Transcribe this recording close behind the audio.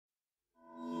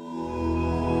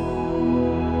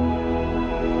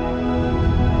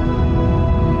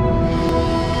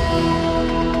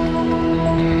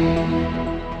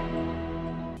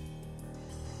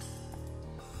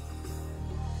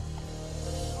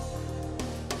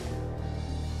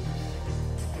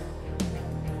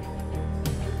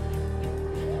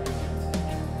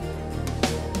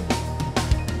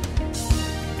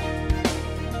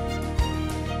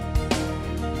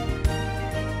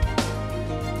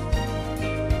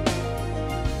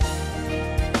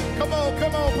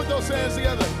those hands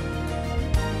together.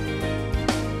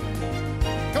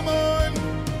 Come on.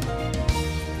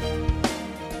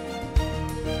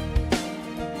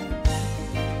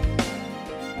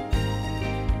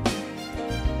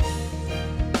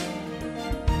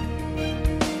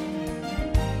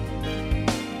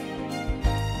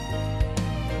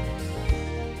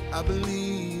 I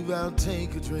believe I'll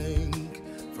take a drink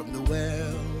from the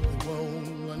well that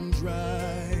won't run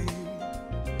dry.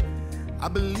 I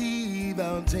believe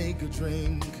I'll take a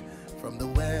drink from the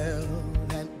well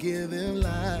that giveth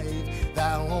life.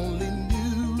 Thou only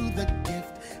knew the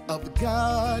gift of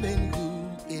God and who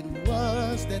it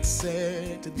was that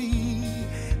said to thee,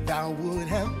 thou would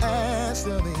have asked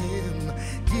of him,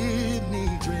 give me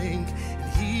drink,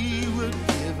 and he would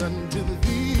give unto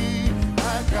thee.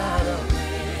 I got a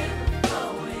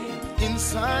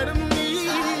inside of me.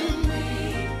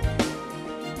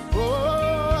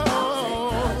 Oh,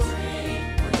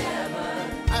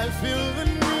 I feel the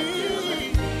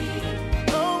need.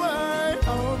 Oh my,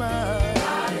 oh my.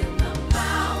 Not in the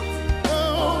mountain,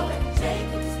 oh,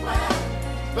 Jacob's well,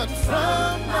 But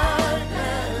from my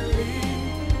belly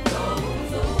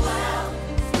goes a well,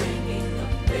 springing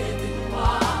of living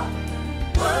water.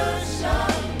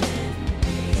 Worship in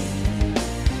me.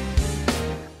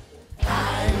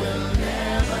 I will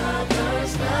never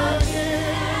thirst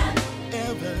again.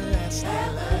 Everlasting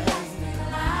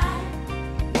life.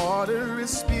 Water is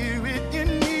spirit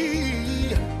in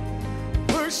me.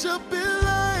 Worship is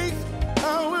life.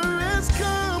 Hour has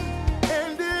come,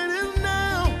 and it is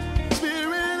now.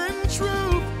 Spirit and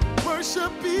truth.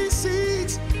 Worship he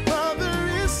seeks. Father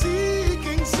is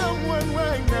seeking someone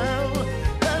right now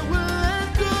that will let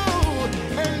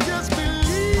go and just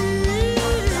believe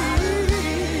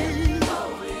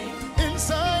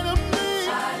inside of me.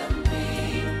 Inside of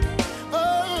me,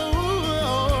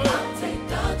 Oh, I'll take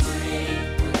the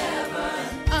drink whenever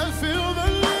I feel the I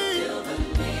need. feel the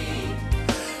need.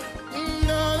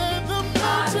 Not at the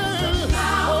mountain,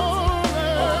 mountain,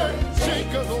 oh,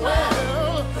 shake of the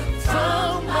well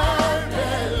from my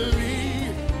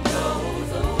belly,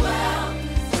 Goes a well,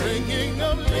 singing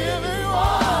of living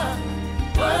water,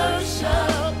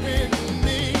 worship in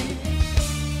me.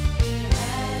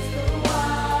 as the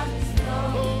waters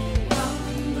flow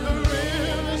from The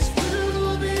rivers to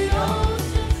the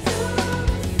ocean, to the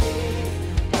sea.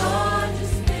 Lord, your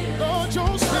spirit Lord,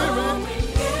 your spirit,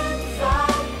 flowing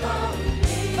inside of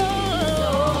me.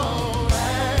 oh,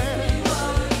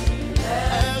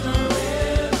 as the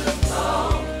rivers Flow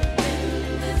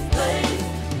in this place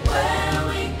where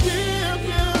we give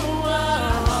you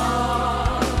our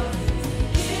heart.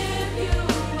 give you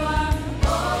our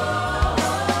all.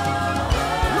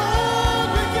 Lord,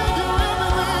 we give you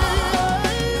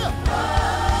everything.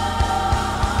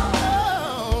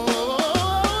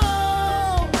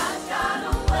 I've got a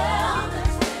well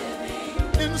that's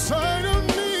living Inside of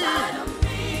me, inside of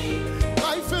me.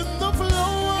 life in the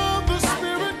flow of the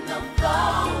Spirit. The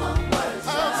flow of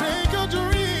I'll worship. take a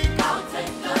drink. I'll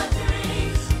take the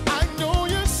drink. I know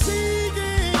you're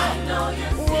seeking I know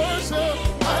you're worship.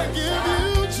 seeking I give you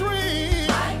drink.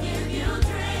 I give you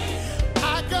drink. I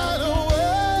got a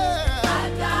well I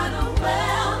got a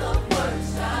well of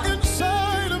worship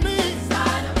inside of me.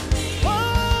 inside of me. Oh,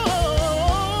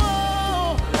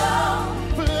 Flow,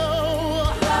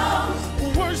 flow,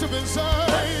 flow, worship inside.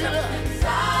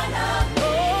 inside of me. Oh,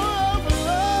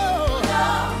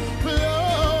 flow, flow,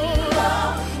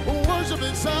 worship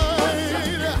inside.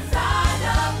 Inside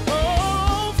of me.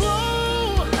 Oh,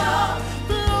 flow,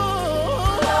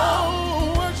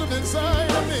 flow, worship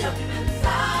inside of me.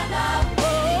 Inside of me. Oh,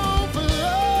 flow,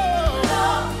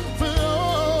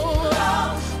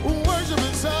 worship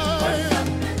inside.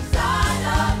 Inside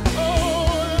of me. Oh,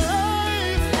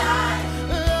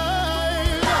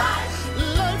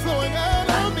 life flowing out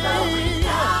of me.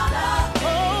 Out of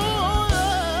Oh,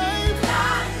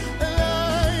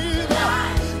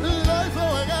 life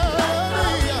flowing out of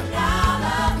me. out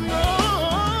of me. No,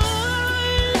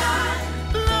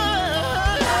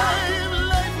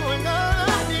 life flowing out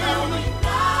of me. Out of me.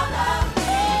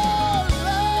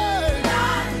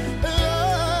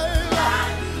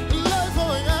 Life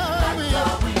flowing out of me.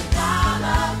 Out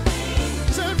of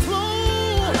me. Say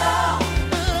flow, life,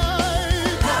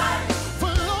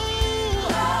 flow,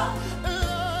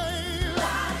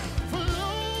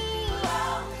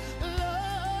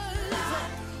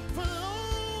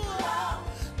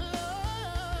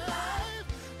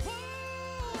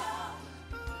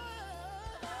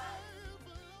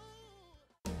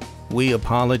 We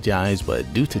apologize,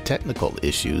 but due to technical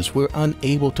issues, we're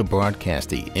unable to broadcast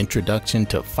the introduction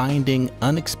to Finding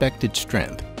Unexpected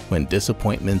Strength When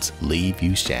Disappointments Leave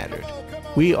You Shattered. come on.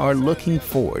 We are looking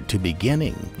forward to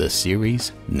beginning the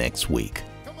series next week.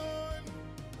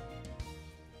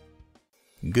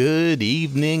 Good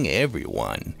evening,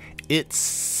 everyone.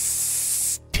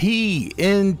 It's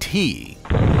TNT.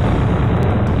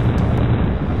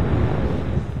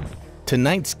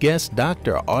 Tonight's guests,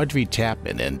 Dr. Audrey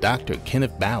Chapman and Dr.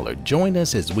 Kenneth Ballard, join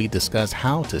us as we discuss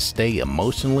how to stay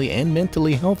emotionally and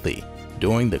mentally healthy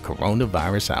during the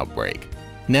coronavirus outbreak.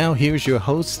 Now here's your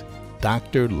host,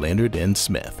 Dr. Leonard N.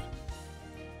 Smith.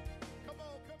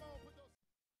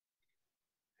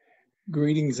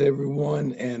 Greetings,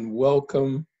 everyone, and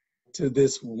welcome to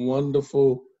this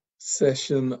wonderful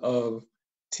session of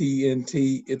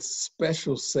TNT. It's a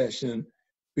special session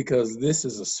because this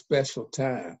is a special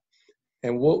time.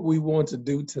 And what we want to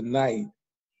do tonight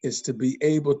is to be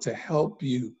able to help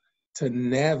you to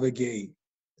navigate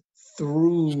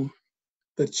through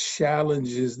the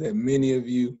challenges that many of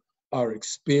you are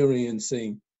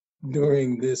experiencing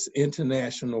during this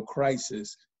international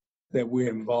crisis that we're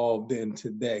involved in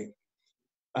today.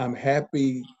 I'm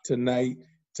happy tonight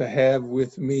to have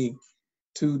with me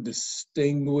two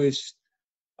distinguished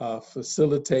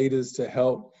facilitators to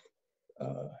help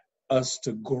us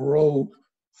to grow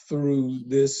through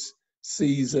this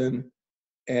season.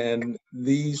 And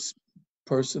these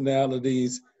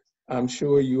personalities, I'm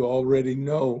sure you already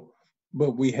know,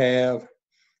 but we have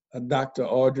Dr.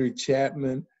 Audrey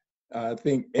Chapman. I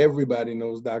think everybody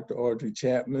knows Dr. Audrey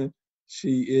Chapman.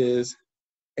 She is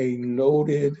a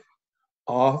noted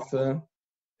author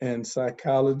and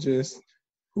psychologist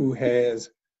who has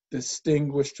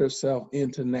distinguished herself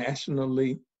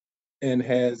internationally and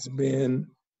has been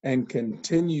and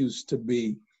continues to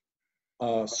be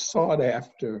sought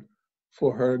after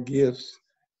for her gifts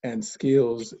and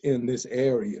skills in this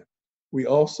area. We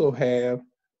also have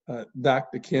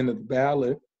Dr. Kenneth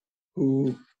Ballard,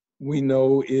 who we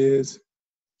know is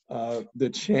the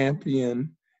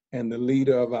champion and the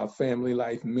leader of our Family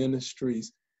Life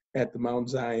Ministries at the Mount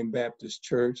Zion Baptist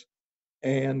Church.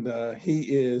 And he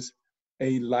is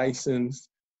a licensed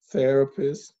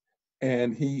therapist,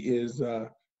 and he is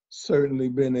certainly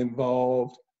been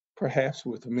involved perhaps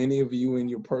with many of you in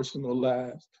your personal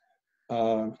lives.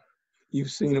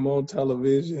 You've seen him on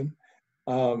television,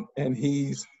 and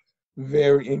he's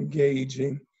very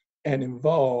engaging and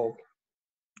involved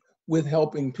with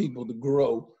helping people to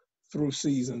grow through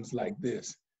seasons like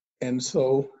this. And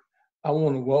so I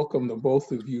want to welcome the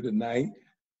both of you tonight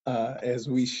as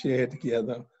we share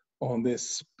together on this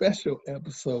special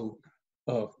episode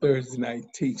of Thursday Night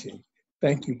Teaching.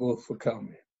 Thank you both for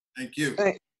coming. Thank you.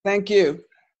 Thank you.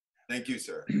 Thank you,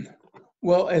 sir.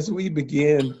 Well, as we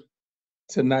begin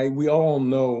tonight, we all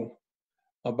know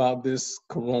about this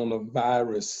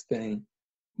coronavirus thing,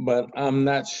 but I'm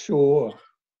not sure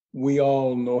we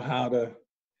all know how to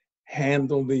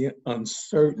handle the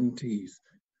uncertainties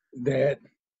that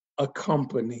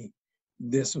accompany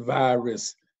this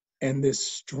virus and this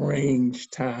strange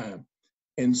time.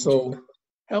 And so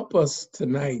help us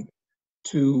tonight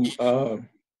to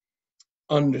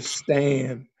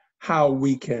understand how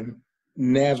we can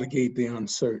navigate the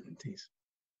uncertainties.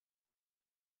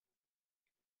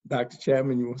 Dr.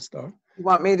 Chapman, you want to start? You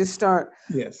want me to start?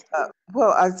 Yes.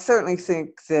 Well, I certainly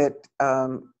think that,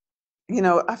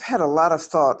 I've had a lot of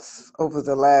thoughts over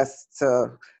the last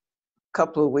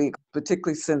couple of weeks,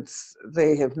 particularly since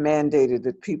they have mandated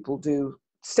that people do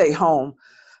stay home.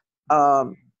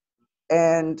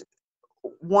 And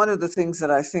one of the things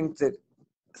that I think that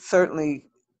certainly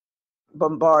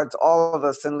bombards all of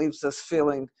us and leaves us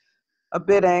feeling a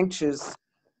bit anxious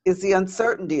is the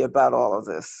uncertainty about all of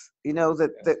this.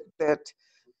 That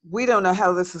we don't know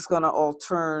how this is going to all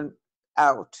turn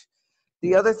out.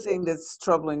 The other thing that's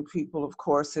troubling people, of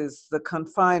course, is the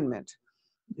confinement.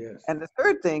 Yes. And the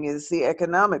third thing is the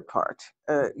economic part.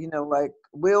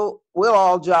 Will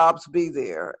all jobs be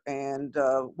there, and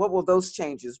what will those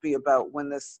changes be about when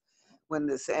this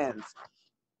ends?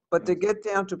 But to get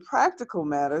down to practical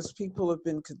matters, people have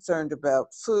been concerned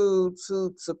about food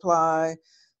supply,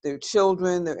 their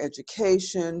children, their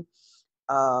education.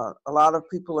 A lot of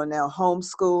people are now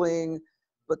homeschooling,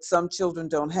 but some children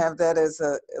don't have that as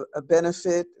a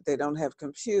benefit. They don't have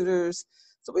computers.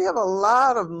 So we have a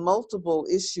lot of multiple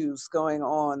issues going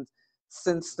on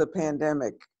since the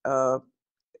pandemic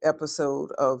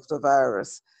episode of the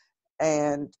virus.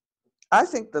 And I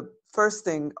think the first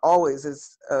thing always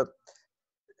is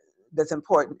that's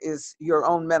important is your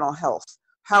own mental health.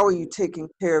 How are you taking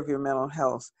care of your mental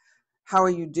health? How are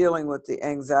you dealing with the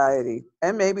anxiety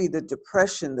and maybe the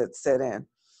depression that's set in?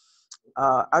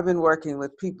 I've been working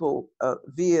with people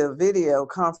via video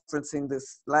conferencing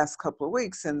this last couple of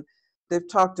weeks, and they've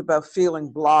talked about feeling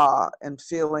blah and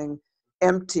feeling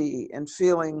empty and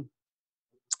feeling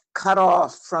cut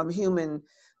off from human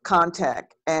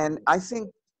contact. And I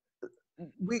think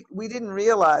we didn't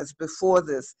realize before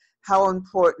this how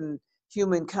important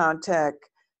human contact,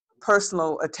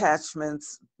 personal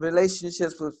attachments,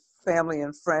 relationships with family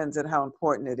and friends, and how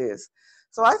important it is.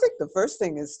 So I think the first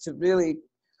thing is to really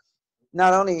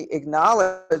not only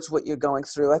acknowledge what you're going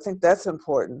through, I think that's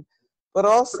important, but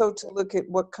also to look at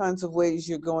what kinds of ways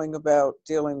you're going about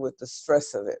dealing with the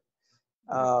stress of it.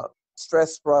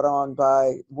 Stress brought on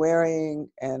by worrying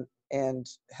and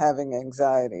having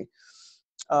anxiety.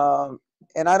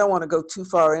 And I don't want to go too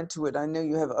far into it. I know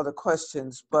you have other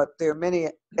questions, but there are many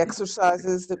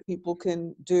exercises that people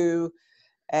can do,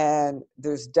 and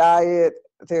there's diet,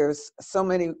 there's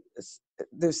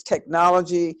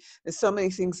technology, there's so many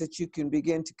things that you can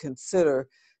begin to consider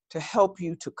to help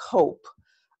you to cope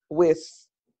with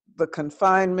the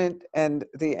confinement and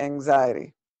the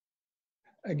anxiety.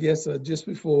 I guess just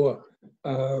before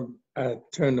I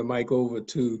turn the mic over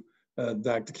to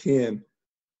Dr. Ken,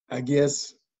 I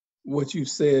guess what you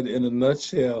said in a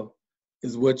nutshell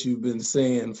is what you've been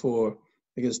saying for,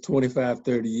 I guess, 25,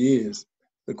 30 years.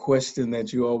 The question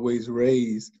that you always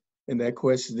raise, and that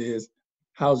question is,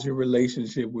 how's your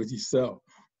relationship with yourself?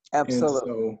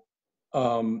 Absolutely. And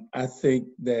so I think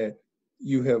that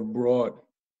you have brought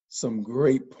some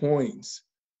great points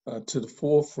to the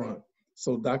forefront.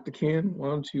 So Dr. Ken, why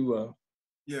don't you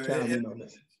chime in on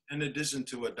this? In addition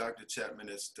to what Dr. Chapman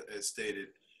has stated,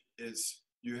 is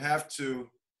you have to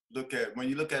look at, when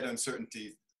you look at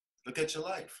uncertainty, look at your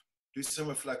life, do some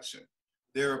reflection.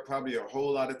 There are probably a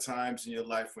whole lot of times in your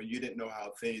life when you didn't know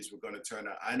how things were going to turn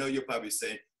out. I know you're probably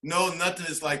saying, no, nothing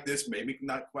is like this, maybe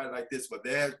not quite like this, but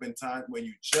there has been times when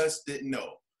you just didn't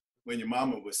know, when your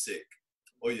mama was sick,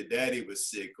 or your daddy was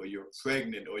sick, or you're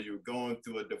pregnant, or you're going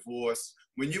through a divorce.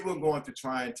 When you were going through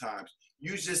trying times,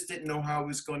 you just didn't know how it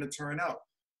was going to turn out.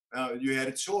 You had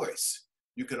a choice.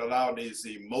 You could allow these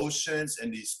emotions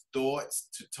and these thoughts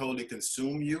to totally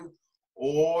consume you,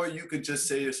 or you could just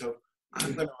say to yourself,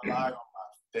 I'm going to rely on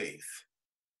my faith.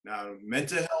 Now,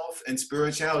 mental health and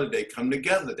spirituality, they come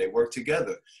together, they work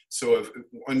together. So if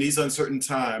on these uncertain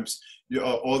times,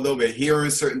 although we're hearing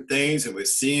certain things and we're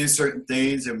seeing certain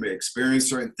things and we're experiencing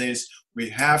certain things, we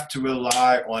have to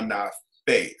rely on our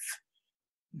faith.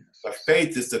 But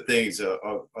faith is the things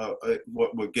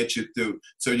what will get you through.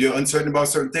 So you're uncertain about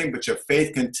certain things, but your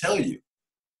faith can tell you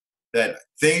that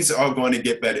things are going to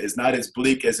get better. It's not as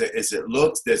bleak as it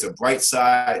looks. There's a bright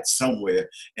side somewhere.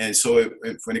 And so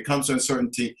when it comes to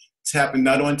uncertainty, tapping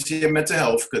not only to your mental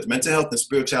health, because mental health and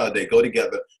spirituality, they go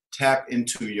together, tap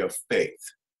into your faith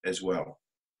as well.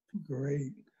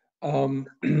 Great.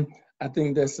 I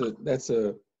think that's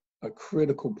a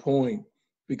critical point,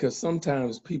 because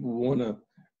sometimes people want to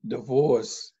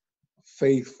divorce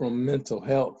faith from mental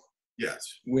health. Yes.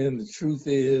 When the truth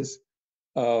is,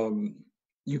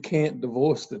 you can't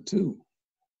divorce the two.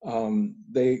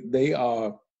 They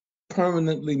are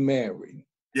permanently married.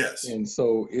 Yes. And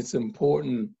so it's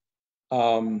important,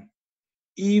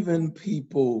 even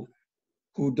people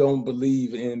who don't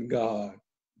believe in God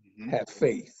have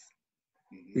faith,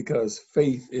 because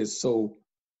faith is so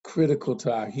critical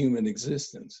to our human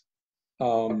existence.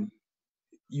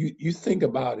 You think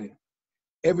about it,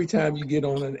 every time you get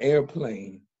on an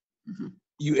airplane,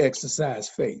 you exercise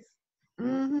faith.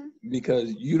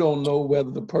 Because you don't know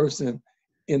whether the person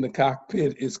in the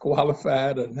cockpit is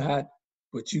qualified or not,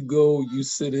 but you go, you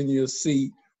sit in your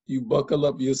seat, you buckle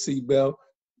up your seatbelt,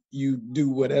 you do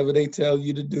whatever they tell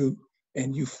you to do,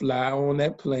 and you fly on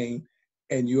that plane,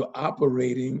 and you're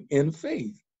operating in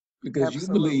faith because you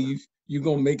believe you're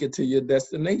going to make it to your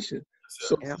destination.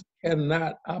 So you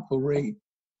cannot operate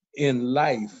in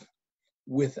life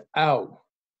without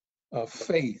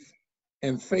faith,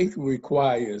 and faith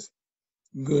requires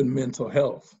good mental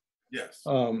health. Yes.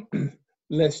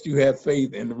 Lest you have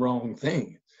faith in the wrong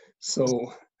thing. So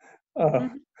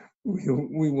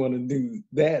we want to do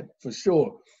that for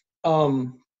sure.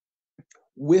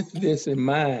 With this in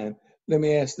mind, let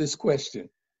me ask this question.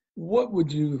 What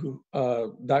would you,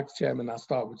 Dr. Chapman, I'll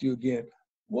start with you again.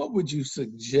 What would you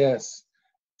suggest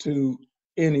to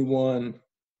anyone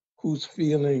who's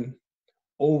feeling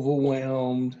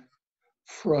overwhelmed,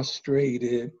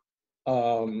 frustrated,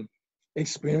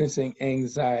 experiencing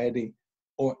anxiety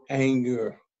or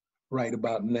anger right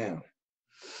about now?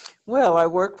 Well, I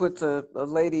worked with a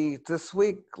lady this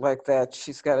week like that.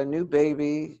 She's got a new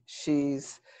baby.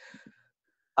 She's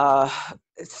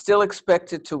still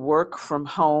expected to work from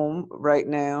home right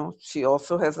now. She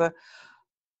also has a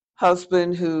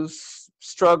husband who's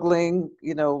struggling,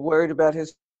 worried about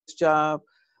his job.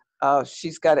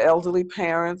 She's got elderly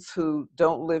parents who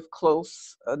don't live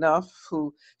close enough,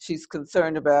 who she's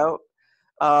concerned about.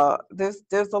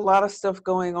 There's a lot of stuff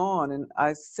going on. And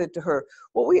I said to her,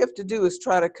 what we have to do is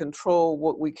try to control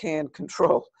what we can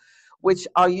control, which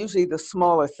are usually the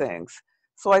smaller things.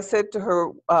 So I said to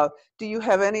her, do you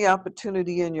have any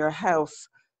opportunity in your house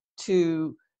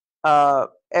to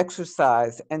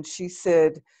exercise? And she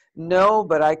said, no,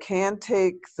 but I can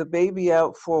take the baby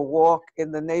out for a walk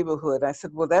in the neighborhood. I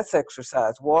said, well, that's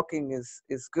exercise. Walking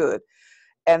is good.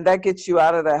 And that gets you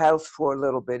out of the house for a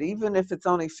little bit. Even if it's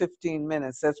only 15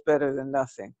 minutes, that's better than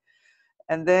nothing.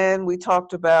 And then we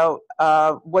talked about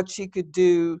what she could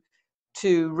do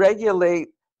to regulate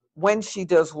when she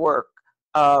does work.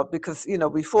 Because, you know,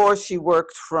 before she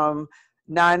worked from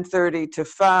 9:30 to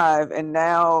 5, and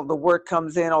now the work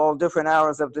comes in all different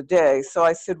hours of the day. So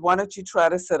I said, why don't you try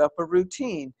to set up a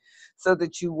routine so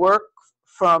that you work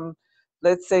from,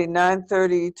 let's say,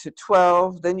 9:30 to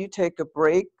 12, then you take a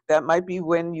break. That might be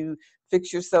when you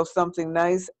fix yourself something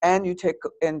nice, and you take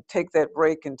that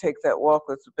break and take that walk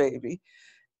with the baby.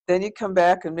 Then you come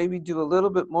back and maybe do a little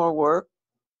bit more work.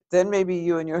 Then maybe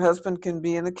you and your husband can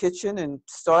be in the kitchen and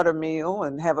start a meal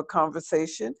and have a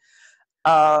conversation.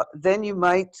 Then you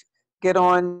might get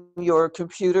on your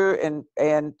computer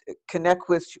and connect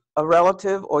with a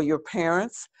relative or your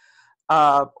parents,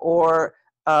 or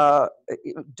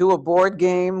do a board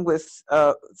game with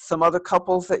some other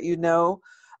couples that you know.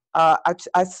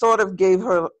 I sort of gave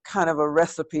her kind of a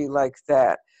recipe like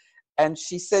that. And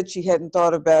she said she hadn't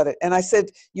thought about it. And I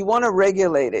said, you want to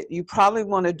regulate it. You probably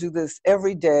want to do this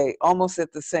every day, almost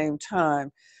at the same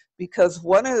time, because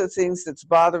one of the things that's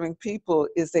bothering people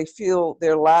is they feel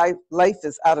their life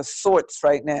is out of sorts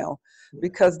right now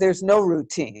because there's no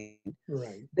routine.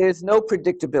 Right. There's no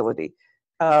predictability.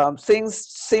 Things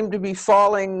seem to be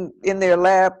falling in their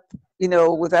lap, you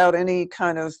know, without any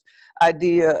kind of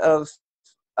idea of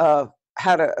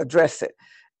how to address it.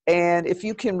 And if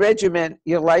you can regiment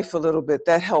your life a little bit,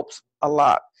 that helps a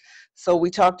lot. So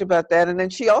we talked about that. And then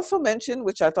she also mentioned,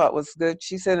 which I thought was good,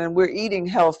 she said, and we're eating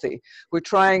healthy. We're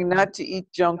trying not to eat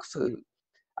junk food.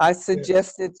 I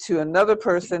suggested to another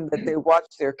person that they watch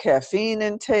their caffeine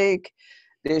intake,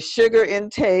 their sugar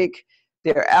intake,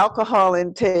 their alcohol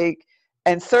intake,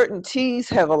 and certain teas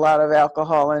have a lot of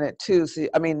alcohol in it too. So,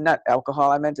 I mean, not alcohol,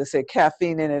 I meant to say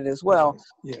caffeine in it as well.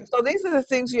 Yes. So these are the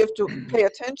things you have to pay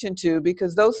attention to,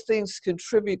 because those things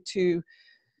contribute to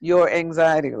your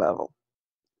anxiety level.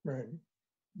 Right.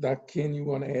 Dr. Ken, you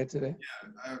want to add to that?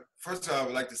 Yeah. First of all, I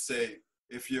would like to say,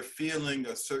 if you're feeling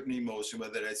a certain emotion,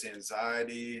 whether that's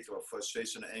anxiety or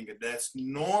frustration or anger, that's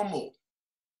normal.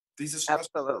 These are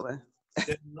stressful. Absolutely.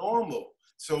 They're normal.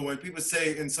 So when people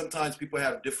say, and sometimes people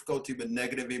have difficulty with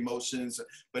negative emotions,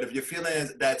 but if you're feeling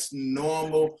that's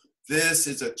normal, this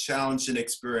is a challenging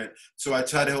experience. So I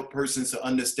try to help persons to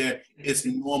understand it's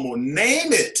normal.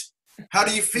 Name it. How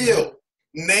do you feel?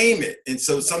 Name it. And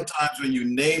so sometimes when you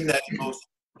name that emotion,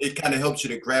 it kind of helps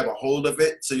you to grab a hold of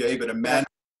it so you're able to manage.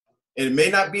 And it may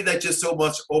not be that you're so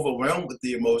much overwhelmed with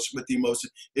the emotion.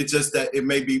 It's just that it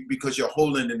may be because you're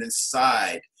holding it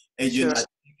inside and you're not.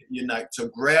 So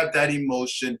grab that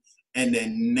emotion and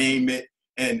then name it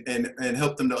and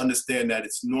help them to understand that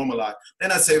it's normalized. Then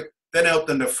then help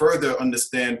them to further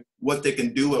understand what they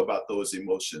can do about those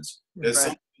emotions. There's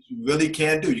something you really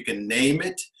can do. You can name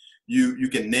it. You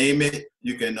can name it.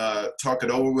 You can talk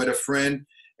it over with a friend,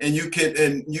 and you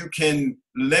can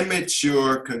limit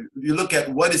you look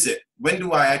at what is it? When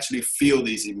do I actually feel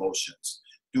these emotions?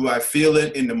 Do I feel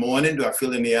it in the morning? Do I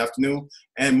feel it in the afternoon?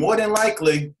 And more than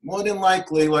likely,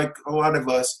 like a lot of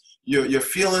us, you're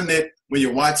feeling it when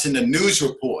you're watching the news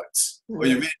reports, or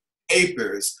you're reading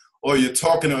papers, or you're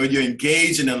talking, or you're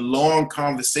engaging in long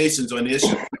conversations on the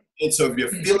issue. And so if you're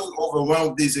feeling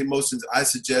overwhelmed with these emotions, I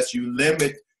suggest you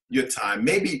limit your time.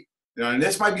 Maybe, and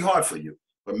this might be hard for you,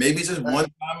 but maybe just one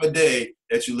time a day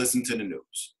that you listen to the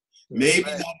news. Maybe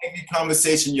not every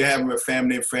conversation you're having with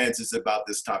family and friends is about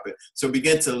this topic. So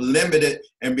begin to limit it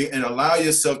and allow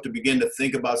yourself to begin to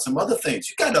think about some other things.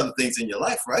 You got other things in your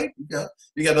life, right?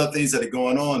 You got other things that are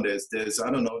going on.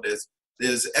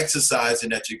 There's exercising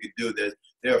that you could do.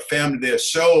 There are family, there are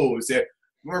shows.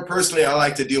 More personally, I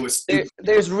like to deal with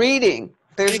there's reading.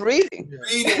 There's reading.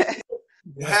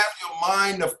 Have your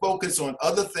mind to focus on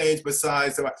other things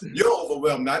besides you're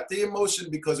overwhelmed, not the emotion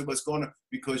because of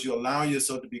because you're allowing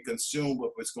yourself to be consumed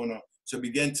with what's going on. So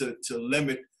begin to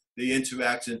limit the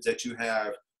interactions that you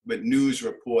have with news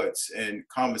reports and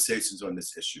conversations on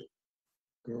this issue.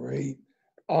 Great.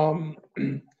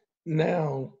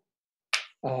 Now,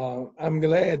 I'm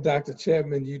glad, Dr.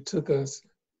 Chapman, you took us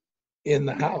in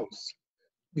the house,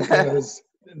 because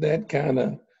that kind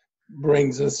of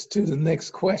brings us to the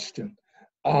next question.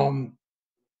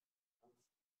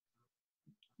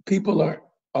 People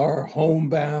are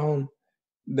homebound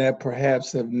that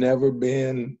perhaps have never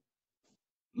been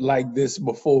like this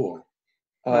before.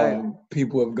 Right.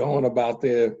 People have gone about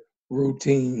their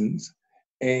routines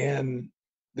and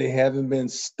they haven't been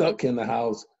stuck in the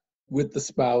house with the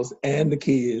spouse and the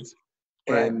kids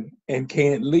Right. and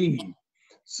can't leave.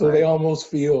 So they Right. almost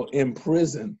feel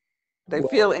imprisoned. They Well,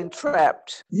 feel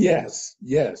entrapped. yes,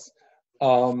 yes.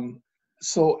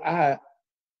 So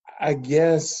I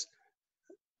guess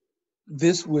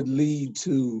this would lead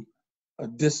to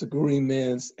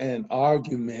disagreements and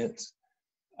arguments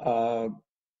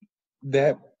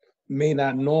that may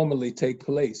not normally take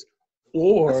place,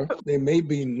 or they may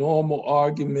be normal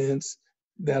arguments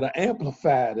that are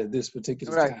amplified at this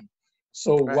particular Right. time.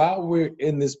 So Right. while we're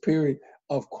in this period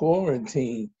of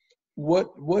quarantine, what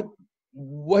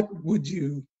would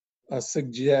you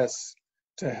suggest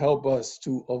to help us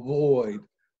to avoid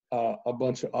a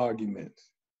bunch of arguments?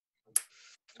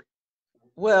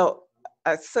 Well,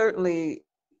 I certainly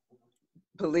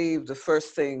believe the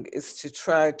first thing is to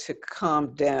try to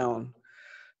calm down.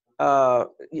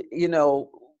 You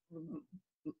know,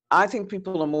 I think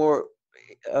people are more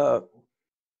uh,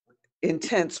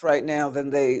 intense right now than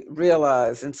they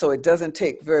realize. And so it doesn't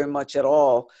take very much at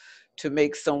all to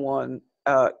make someone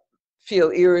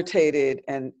feel irritated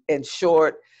and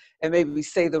short and maybe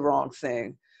say the wrong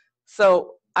thing.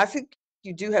 So I think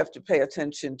you do have to pay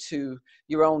attention to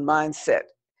your own mindset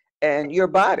and your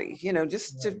body,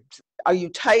 just to, are you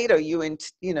tight? Are you in,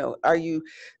 are you,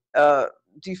 uh,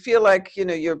 do you feel like,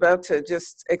 you're about to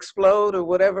just explode or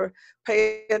whatever?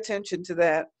 Pay attention to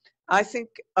that. I think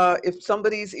if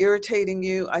somebody's irritating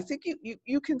you, I think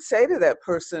you can say to that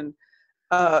person,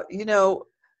 uh, you know,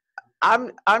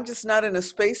 I'm just not in a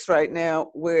space right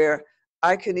now where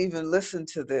I can even listen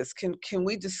to this. Can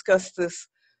we discuss this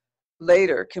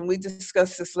later? Can we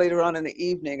discuss this later on in the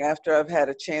evening after I've had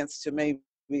a chance to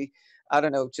maybe, I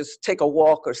don't know, just take a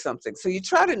walk or something? So you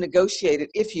try to negotiate it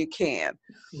if you can.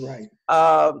 Right.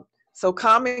 So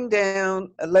calming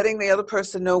down, letting the other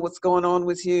person know what's going on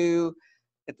with you,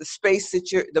 at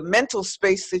the mental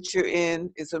space that you're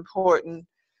in is important.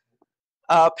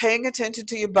 Paying attention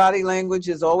to your body language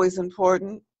is always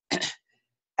important,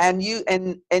 and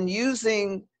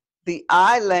using the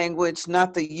I language,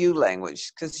 not the you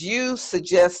language, because you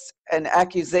suggest an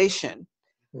accusation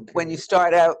when you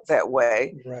start out that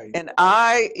way, Right. and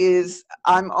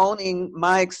I'm owning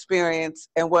my experience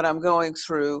and what I'm going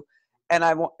through, and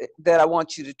I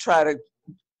want you to try to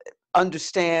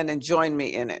understand and join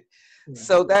me in it. Right.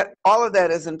 So that all of that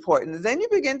is important. Then you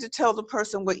begin to tell the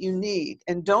person what you need,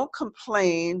 and don't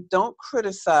complain, don't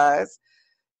criticize.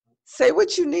 Say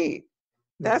what you need.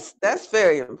 That's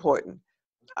very important.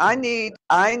 I need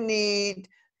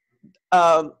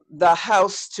the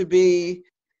house to be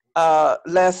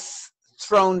less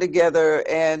thrown together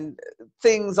and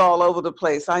things all over the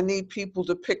place. I need people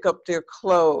to pick up their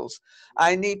clothes.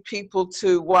 I need people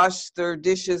to wash their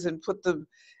dishes and put them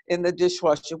in the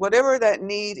dishwasher. Whatever that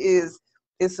need is,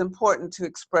 it's important to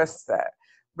express that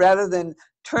rather than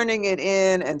turning it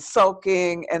in and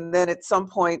sulking, and then at some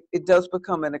point it does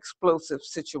become an explosive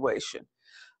situation.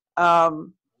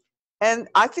 Um, and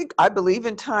I believe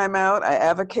in timeout. I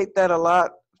advocate that a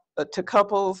lot to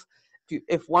couples.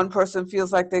 If one person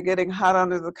feels like they're getting hot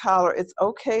under the collar, it's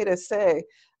okay to say,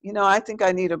 I think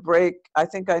I need a break. I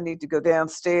think I need to go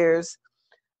downstairs.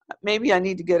 Maybe I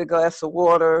need to get a glass of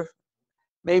water.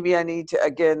 Maybe I need to,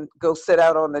 again, go sit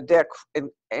out on the deck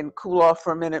and cool off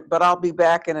for a minute, but I'll be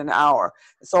back in an hour.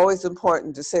 It's always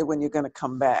important to say when you're going to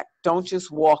come back. Don't just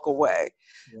walk away,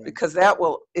 because that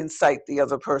will incite the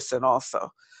other person also.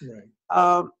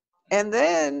 Right. And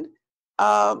then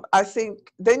I think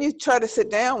then you try to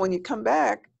sit down when you come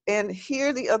back and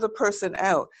hear the other person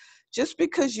out. Just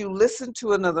because you listen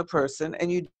to another person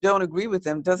and you don't agree with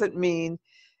them doesn't mean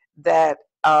that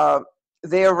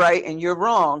they're right and you're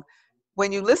wrong.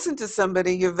 When you listen to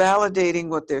somebody, you're validating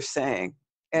what they're saying.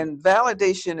 And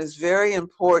validation is very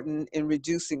important in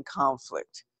reducing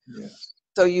conflict. Yes.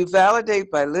 So you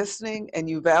validate by listening, and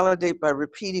you validate by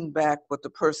repeating back what the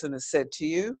person has said to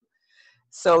you.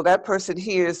 So that person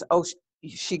hears, oh,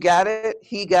 she got it,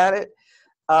 he got it.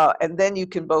 And then you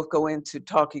can both go into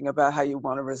talking about how you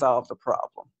want to resolve the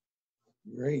problem.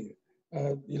 Great.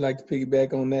 You like to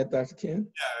piggyback on that, Dr. Ken?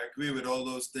 Yeah, I agree with all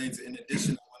those things. In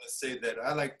addition, I want to say that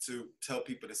I like to tell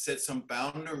people to set some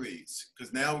boundaries,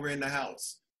 because now we're in the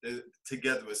house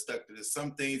together. We're stuck. There's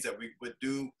some things that we would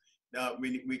do now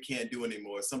we can't do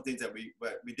anymore. Some things that we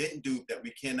didn't do that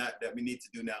we need to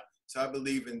do now. So I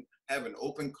believe in having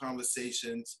open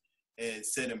conversations and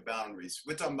setting boundaries.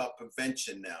 We're talking about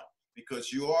prevention now, because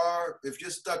if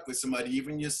you're stuck with somebody,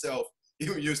 even yourself,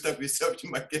 even you're stuck with yourself, you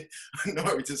might get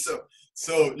annoyed with yourself.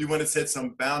 So you want to set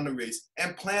some boundaries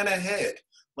and plan ahead.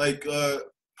 Like I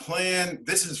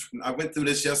went through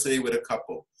this yesterday with a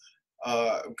couple,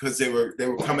 because they were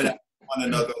coming at one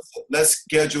another. So let's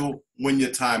schedule when your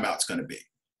timeout's going to be.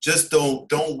 Just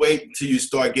don't wait until you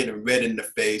start getting red in the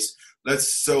face.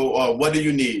 What do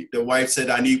you need? The wife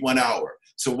said, I need 1 hour.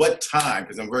 So what time?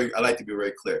 Because I like to be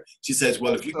very clear. She says,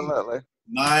 well, if you can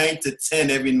 9 to 10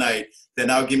 every night,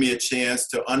 then I'll give me a chance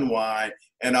to unwind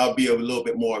and I'll be a little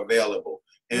bit more available.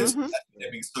 And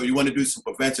so you want to do some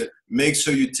prevention. Make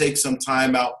sure you take some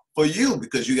time out for you,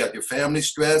 because you got your family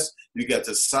stress, you got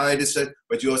the side stress,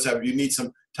 but you also you need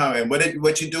some time. And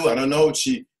what you do, I don't know.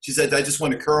 She said, I just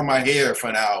want to curl my hair for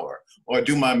an hour or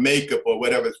do my makeup or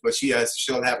whatever. But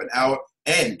she'll have an hour,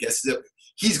 and guess what?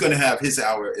 He's going to have his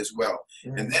hour as well.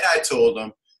 Mm-hmm. And then I told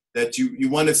him that you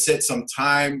want to set some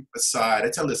time aside. I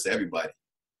tell this to everybody,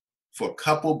 for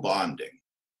couple bonding.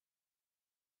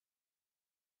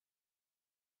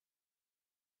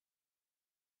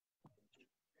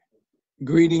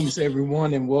 Greetings,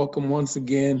 everyone, and welcome once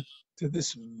again to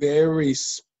this very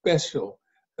special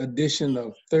edition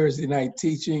of Thursday Night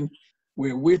Teaching,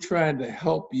 where we're trying to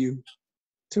help you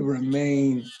to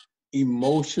remain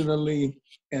emotionally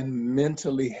and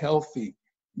mentally healthy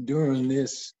during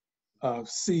this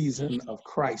season of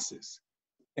crisis.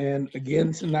 And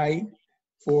again tonight,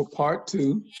 for part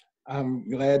 2, I'm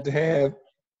glad to have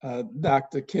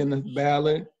Dr. Kenneth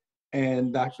Ballard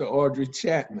and Dr. Audrey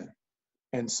Chapman.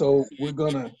 And so we're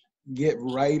going to get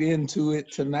right into it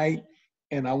tonight.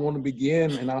 And I want to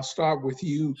begin, and I'll start with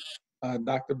you,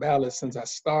 Dr. Ballard, since I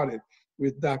started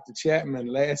with Dr. Chapman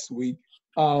last week.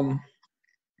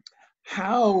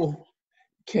 How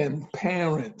can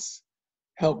parents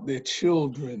help their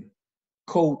children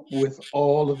cope with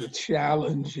all of the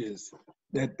challenges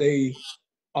that they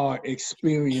are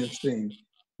experiencing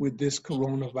with this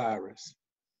coronavirus?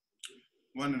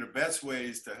 One of the best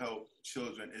ways to help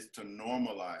children is to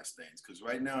normalize things, because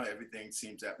right now everything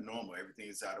seems abnormal. Everything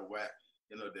is out of whack.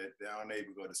 You know, they're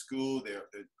unable to go to school. They're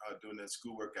doing their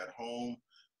schoolwork at home.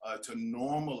 To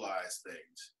normalize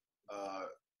things,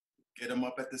 get them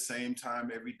up at the same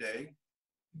time every day,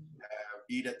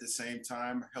 eat at the same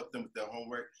time, help them with their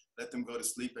homework, let them go to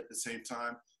sleep at the same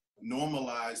time.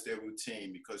 Normalize their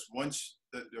routine, because once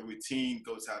the routine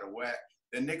goes out of whack,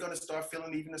 then they're going to start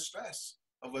feeling even the stress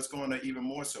of what's going on even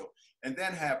more so. And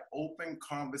then have open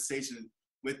conversation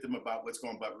with them about what's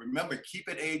going on. But remember, keep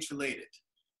it age related.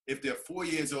 If they're 4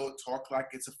 years old, talk like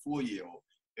it's a 4-year-old.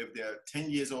 If they're 10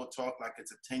 years old, talk like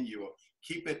it's a 10-year-old.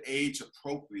 Keep it age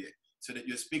appropriate, so that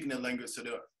you're speaking the language, so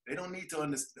they don't need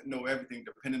to know everything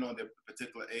depending on their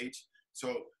particular age.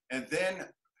 So, and then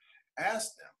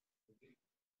ask them,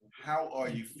 how are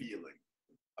you feeling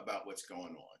about what's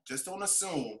going on? Just don't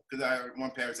assume, because I heard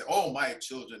one parent say, oh, my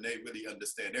children, they really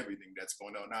understand everything that's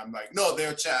going on. And I'm like, no,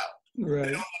 they're a child. Right,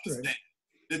 they don't understand. Right.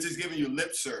 They're just giving you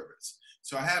lip service.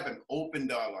 So I have an open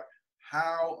dialogue.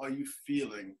 How are you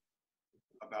feeling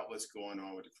about what's going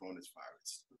on with the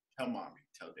coronavirus? Tell mommy,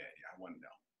 tell daddy, I want to know.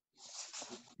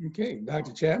 Okay,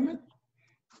 Dr. Chapman?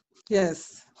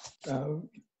 Yes.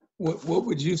 What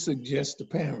would you suggest to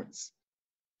parents?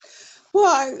 Well,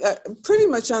 I pretty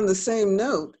much on the same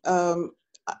note.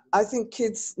 I think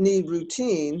kids need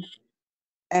routine,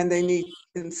 and they need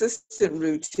consistent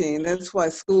routine. That's why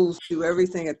schools do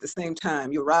everything at the same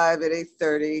time. You arrive at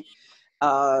 8:30,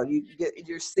 you get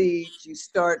your seat, you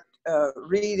start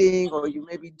reading, or you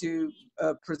maybe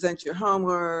present your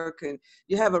homework, and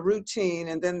you have a routine.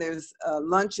 And then there's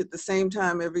lunch at the same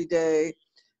time every day,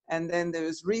 and then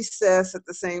there's recess at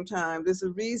the same time. There's a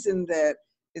reason that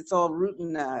it's all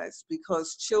routinized,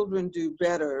 because children do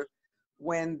better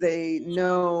when they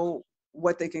know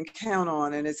what they can count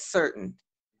on and it's certain.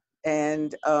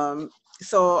 And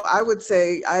so I would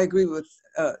say, I agree with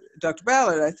Dr.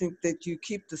 Ballard. I think that you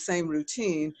keep the same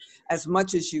routine as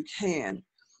much as you can.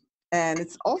 And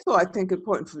it's also, I think,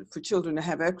 important for children to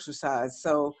have exercise.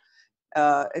 So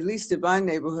at least in my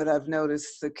neighborhood, I've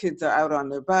noticed the kids are out on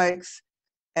their bikes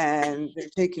and they're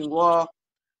taking walks.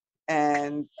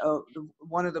 And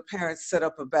one of the parents set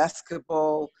up a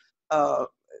basketball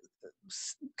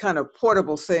kind of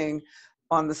portable thing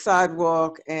on the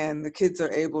sidewalk, and the kids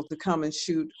are able to come and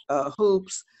shoot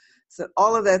hoops. So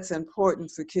all of that's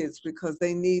important for kids, because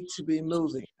they need to be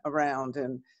moving around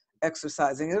and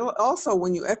exercising. And also,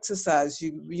 when you exercise,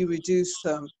 you reduce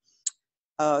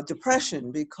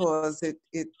depression, because it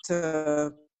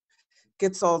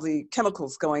gets all the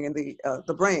chemicals going in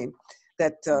the brain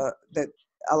that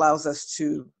allows us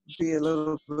to be a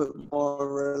little bit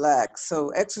more relaxed. So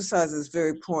exercise is very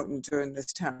important during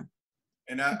this time.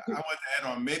 And I want to add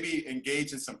on, maybe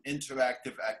engage in some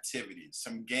interactive activities,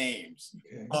 some games,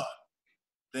 fun,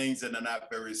 things that are not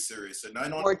very serious. So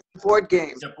not only board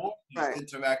games. board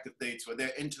games, interactive things where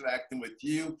they're interacting with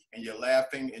you and you're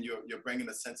laughing and you're bringing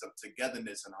a sense of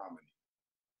togetherness and harmony.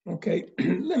 Okay,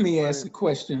 let me ask a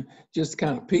question, just to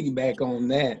kind of piggyback on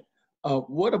that.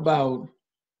 What about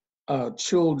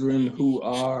children who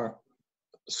are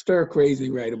stir crazy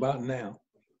right about now,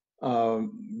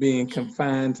 being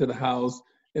confined to the house,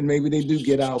 and maybe they do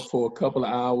get out for a couple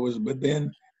of hours, but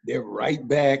then they're right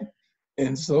back,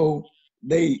 and so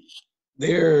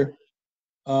their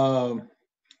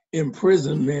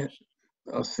imprisonment,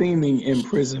 seeming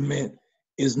imprisonment,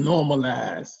 is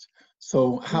normalized.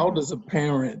 So how does a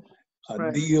parent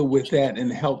deal with that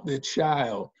and help their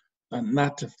child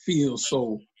not to feel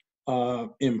so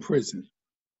imprisoned?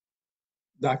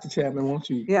 Dr. Chapman, won't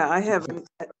you? Yeah, I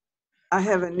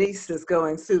have a niece that's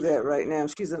going through that right now.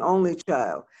 She's an only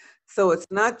child. So it's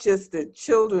not just that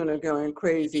children are going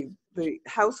crazy. The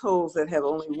households that have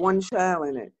only one child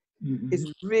in it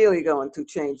is really going through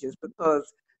changes,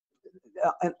 because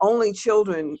and only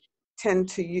children tend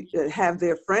to have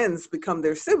their friends become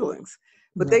their siblings,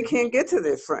 but they can't get to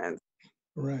their friends.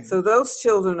 Right. So those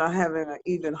children are having an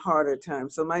even harder time.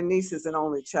 So my niece is an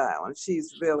only child, and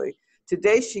she's really,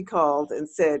 today she called and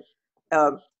said,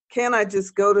 can I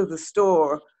just go to the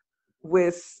store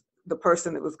with the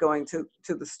person that was going to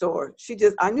the store?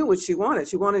 I knew what she wanted.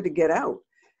 She wanted to get out.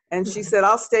 And she said,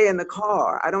 I'll stay in the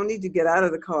car. I don't need to get out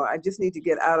of the car. I just need to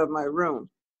get out of my room.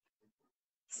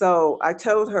 So I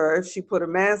told her if she put a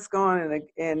mask on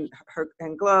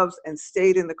and gloves and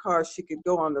stayed in the car, she could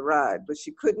go on the ride, but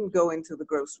she couldn't go into the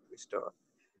grocery store.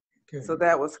 Okay. So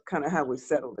that was kind of how we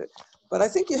settled it. But I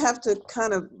think you have to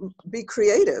kind of be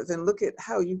creative and look at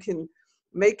how you can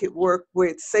make it work where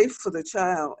it's safe for the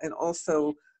child and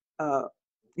also,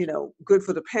 good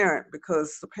for the parent,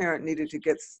 because the parent needed to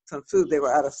get some food. They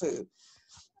were out of food.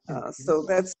 So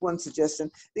that's one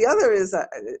suggestion. The other is,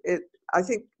 I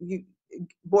think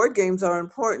board games are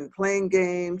important. Playing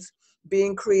games,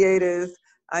 being creative.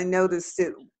 I noticed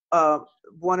it.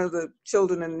 One of the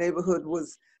children in the neighborhood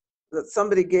was that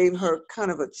somebody gave her kind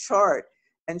of a chart,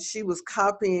 and she was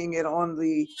copying it on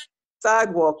the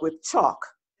sidewalk with chalk.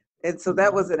 And so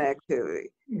that was an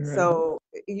activity. Right. So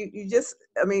you just,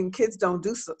 kids don't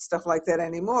do stuff like that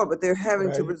anymore, but they're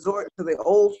having to resort to the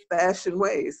old-fashioned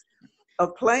ways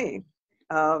of playing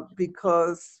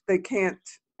because they can't,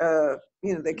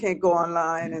 they can't go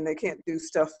online and they can't do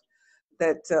stuff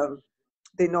that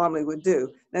they normally would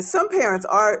do. Now, some parents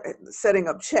are setting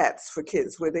up chats for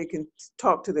kids where they can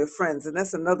talk to their friends, and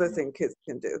that's another thing kids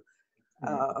can do.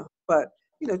 But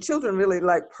children really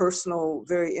like personal,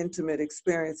 very intimate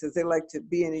experiences. They like to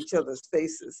be in each other's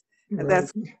faces, and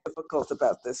that's difficult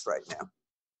about this right now.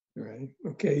 Right.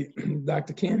 Okay,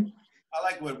 Dr. Ken? I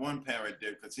like what one parent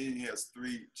did, because he has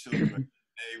 3 children.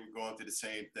 They were going through the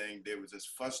same thing. They were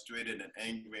just frustrated and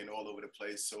angry and all over the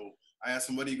place. So I asked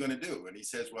him, what are you going to do? And he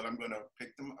says, well, I'm going to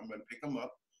pick them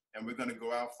up, and we're going to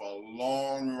go out for a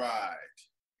long ride.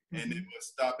 And then we'll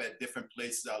stop at different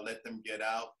places. I'll let them get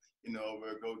out.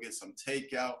 We'll go get some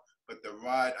takeout. But the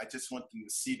ride, I just want them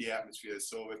to see the atmosphere.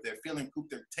 So if they're feeling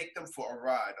cooped, take them for a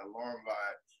ride, a long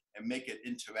ride, and make it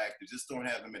interactive. Just don't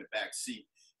have them in the back seat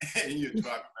and you're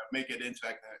driving. Make it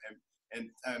interactive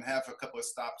and have a couple of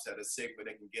stops that are safe where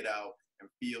they can get out and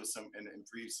feel some and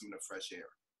breathe some of the fresh air.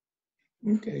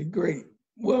 Okay, great.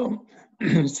 Well,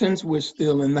 since we're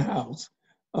still in the house,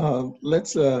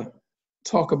 let's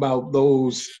talk about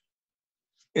those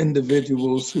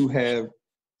individuals who have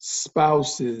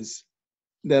spouses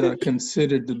that are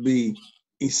considered to be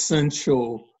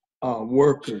essential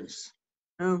workers.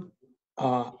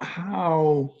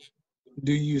 How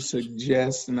do you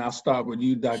suggest, and I'll start with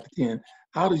you, Dr. Ken,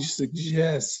 how do you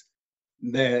suggest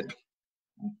that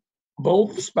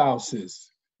both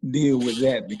spouses deal with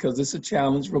that? Because it's a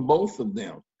challenge for both of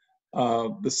them.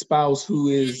 The spouse who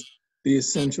is the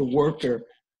essential worker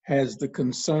has the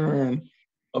concern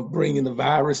of bringing the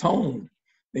virus home.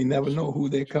 They never know who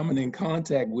they're coming in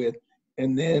contact with.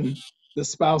 And then the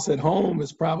spouse at home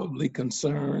is probably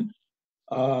concerned.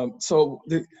 Let's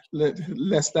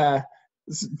not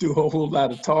do a whole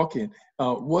lot of talking.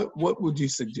 What would you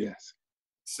suggest?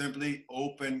 Simply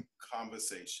open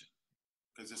conversation,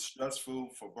 because it's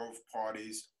stressful for both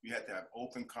parties. You have to have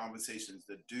open conversations,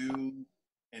 the do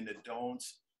and the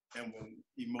don'ts. And when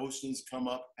emotions come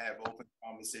up, have open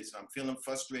conversation. I'm feeling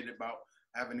frustrated about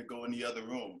having to go in the other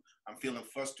room. I'm feeling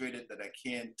frustrated that I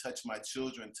can't touch my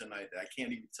children tonight, that I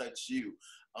can't even touch you.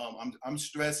 I'm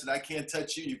stressed and I can't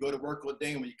touch you. You go to work all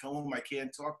day, and when you come home, I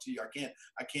can't talk to you.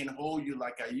 I can't hold you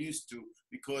like I used to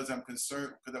because I'm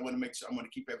concerned, because I want to make sure, I want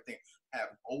to keep everything. Have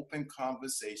open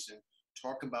conversation,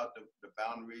 talk about the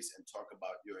boundaries, and talk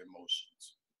about your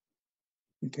emotions.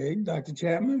 Okay, Dr.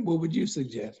 Chapman, what would you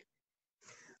suggest?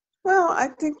 Well, I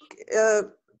think,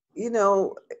 you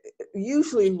know,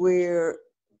 usually where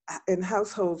in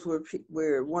households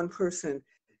where one person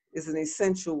is an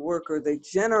essential worker, they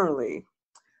generally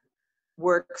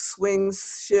work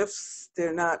swings, shifts.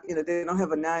 They're not, you know, they don't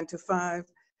have a 9 to 5.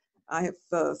 I have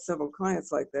several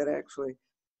clients like that actually.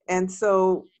 And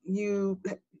so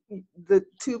the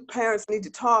two parents need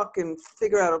to talk and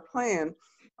figure out a plan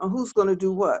on who's going to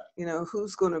do what, you know,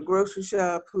 who's going to grocery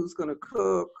shop, who's going to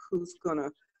cook, who's going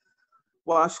to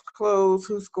wash clothes,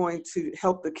 who's going to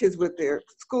help the kids with their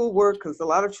schoolwork, because a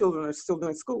lot of children are still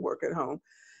doing schoolwork at home.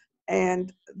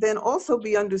 And then also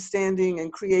be understanding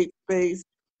and create space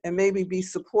and maybe be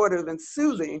supportive and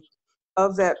soothing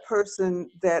of that person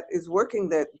that is working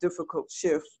that difficult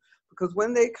shift, because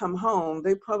when they come home,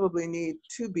 they probably need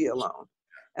to be alone.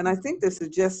 And I think they're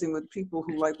suggesting with people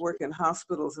who like work in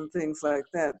hospitals and things like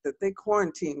that, that they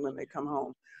quarantine when they come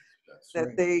home, that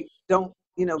right. they don't,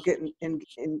 you know, get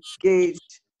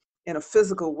engaged in a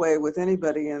physical way with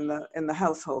anybody in the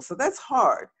household. So that's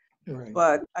hard. Right.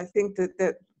 But I think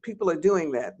that people are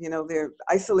doing that. You know, they're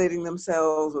isolating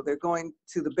themselves, or they're going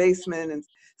to the basement and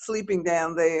sleeping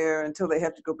down there until they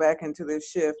have to go back into their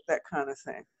shift, that kind of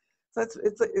thing. So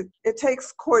it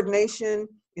takes coordination,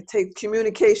 it takes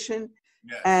communication,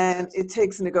 Yes. and it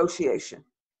takes negotiation.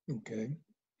 Okay.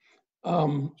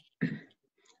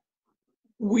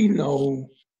 We know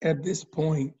at this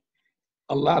point,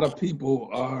 a lot of people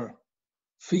are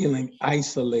feeling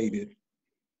isolated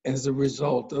as a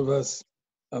result of us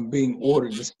being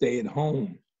ordered to stay at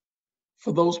home.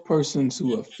 For those persons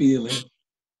who are feeling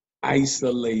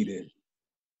isolated,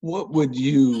 what would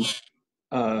you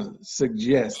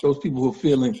suggest? Those people who are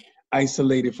feeling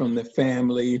isolated from their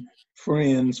family,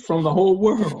 friends, from the whole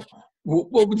world,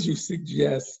 what would you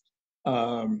suggest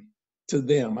to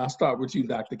them? I'll start with you,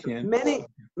 Dr. Ken. Many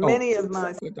of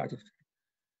my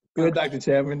Good, Dr.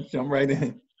 Chapman, jump right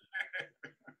in.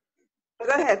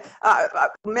 Go ahead.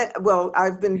 Well,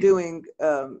 I've been doing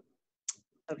a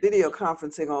video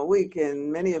conferencing all week,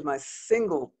 and many of my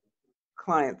single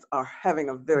clients are having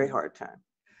a very hard time,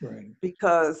 right,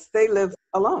 because they live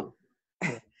alone,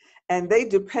 and they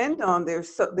depend on their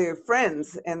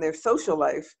friends and their social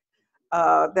life.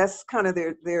 That's kind of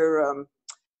their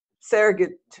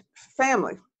surrogate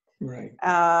family. right.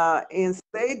 And so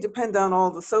they depend on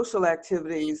all the social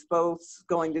activities, both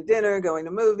going to dinner, going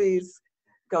to movies,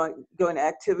 going to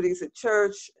activities at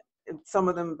church. And some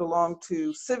of them belong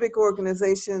to civic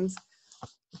organizations.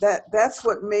 That's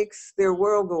what makes their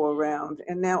world go around.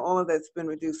 And now all of that's been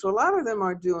reduced. So a lot of them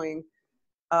are doing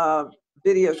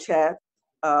video chat.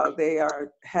 They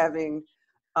are having,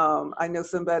 I know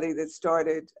somebody that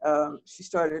she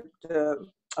started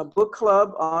a book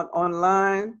club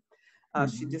online.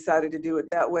 She decided to do it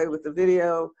that way with the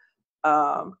video.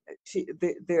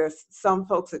 There's some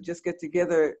folks that just get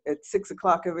together at 6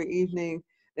 o'clock every evening.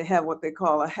 They have what they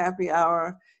call a happy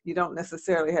hour. You don't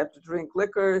necessarily have to drink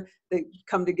liquor. They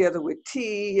come together with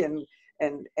tea and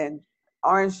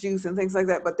orange juice and things like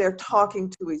that, but they're talking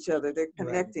to each other. They're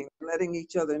connecting, letting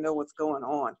each other know what's going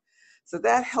on. So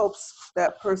that helps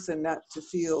that person not to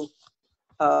feel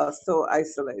so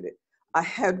isolated. I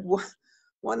had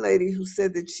one lady who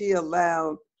said that she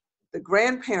allowed, the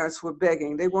grandparents were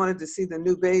begging, they wanted to see the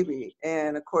new baby,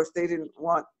 and of course they didn't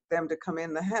want them to come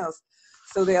in the house.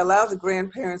 So they allowed the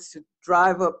grandparents to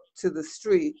drive up to the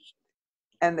street,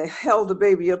 and they held the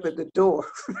baby up at the door.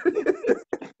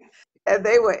 And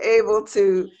they were able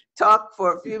to talk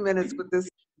for a few minutes with this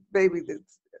baby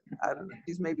that's, I don't know,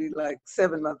 she's maybe like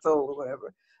 7 months old or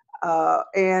whatever.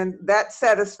 And that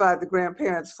satisfied the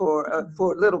grandparents for a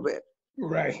little bit.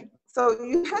 Right. So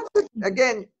you have to,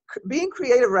 again, being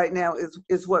creative right now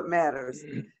is what matters.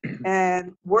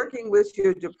 And working with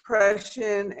your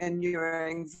depression and your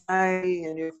anxiety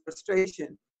and your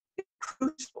frustration is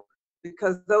crucial,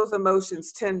 because those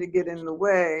emotions tend to get in the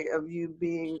way of you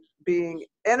being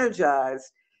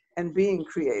energized and being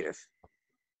creative.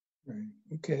 Right.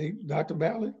 Okay, Dr.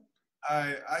 Ballard?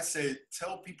 I say,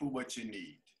 tell people what you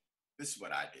need. This is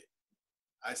what I did.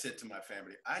 I said to my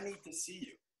family, I need to see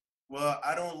you. Well,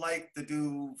 I don't like to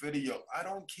do video. I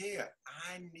don't care.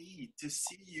 I need to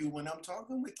see you when I'm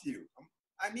talking with you.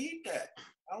 I need that.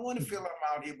 I don't want to feel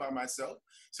I'm out here by myself.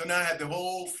 So now I have the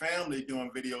whole family doing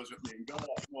videos with me. God,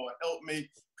 Lord, help me,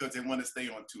 because they want to stay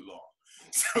on too long.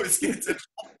 So it's getting to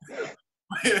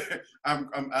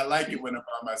I like it when I'm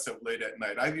by myself late at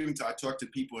night. I talk to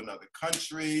people in other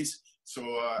countries, so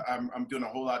I'm doing a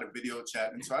whole lot of video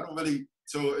chatting. So I don't really,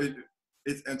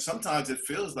 and sometimes it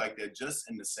feels like they're just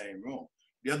in the same room.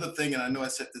 The other thing, and I know I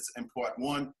said this in part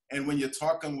one, and when you're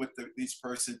talking with these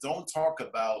persons, don't talk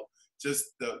about just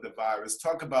the virus.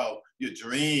 Talk about your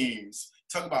dreams.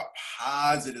 Talk about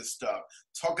positive stuff.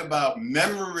 Talk about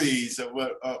memories of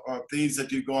things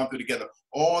that you're going through together.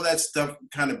 All that stuff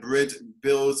kind of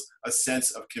builds a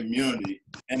sense of community,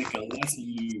 and it can lessen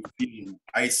you feeling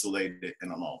isolated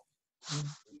and alone.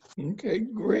 Okay,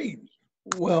 great.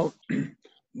 Well,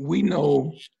 we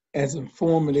know as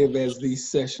informative as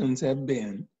these sessions have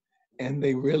been, and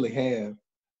they really have,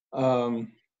 I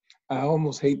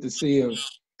almost hate to see them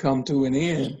come to an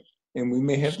end, and we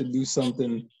may have to do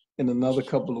something in another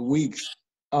couple of weeks.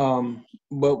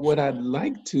 But what I'd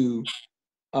like to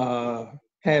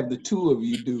have the two of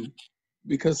you do,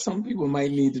 because some people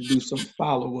might need to do some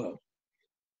follow-up.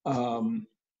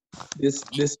 This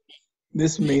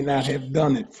may not have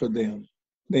done it for them.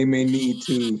 They may need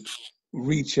to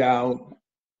reach out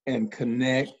and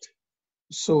connect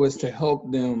so as to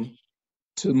help them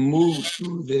to move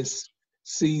through this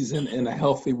season in a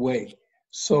healthy way.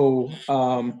 So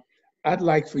I'd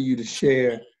like for you to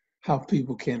share how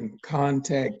people can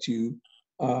contact you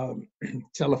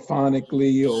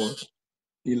telephonically or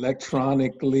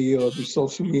electronically or through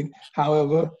social media,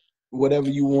 however, whatever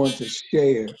you want to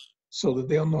share so that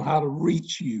they'll know how to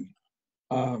reach you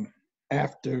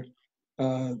after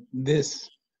this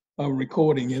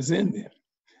recording is ended.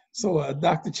 So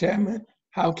Dr. Chapman,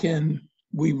 how can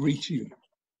we reach you?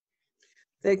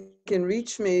 They can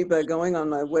reach me by going on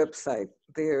my website.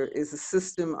 There is a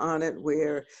system on it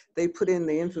where they put in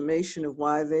the information of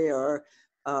why they are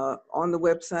on the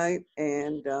website,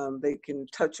 and they can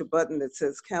touch a button that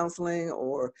says counseling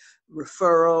or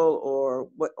referral or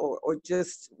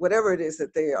just whatever it is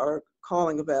that they are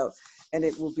calling about, and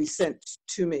it will be sent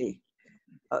to me.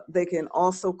 They can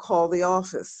also call the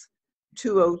office,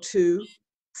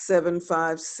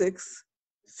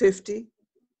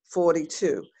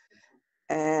 202-756-5042.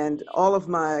 And all of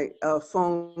my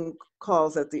phone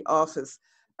calls at the office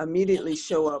immediately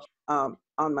show up on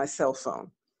my cell phone.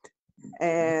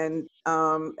 And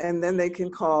then they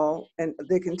can call and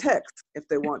they can text if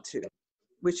they want to,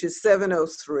 which is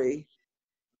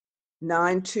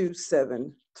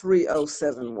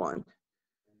 703-927-3071.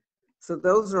 So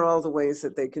those are all the ways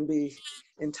that they can be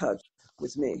in touch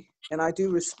with me. And I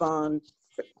do respond,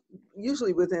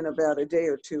 usually within about a day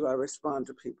or two, I respond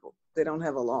to people. They don't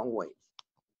have a long wait.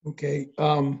 Okay,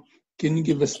 can you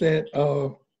give us that,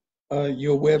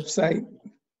 your website?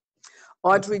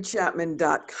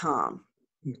 AudreyChapman.com.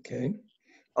 Okay.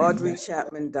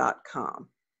 AudreyChapman.com.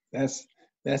 That's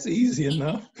easy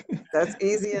enough. That's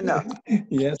easy enough.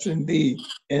 Yes, indeed.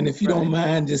 And if you don't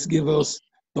mind, just give us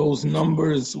those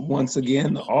numbers once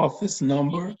again, the office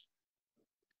number.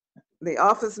 The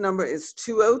office number is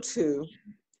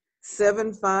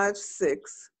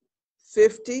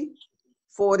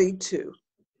 202-756-5042.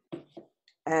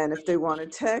 And if they want to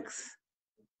text,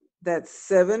 that's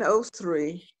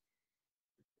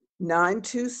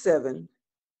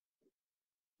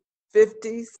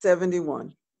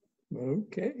 703-927-5071.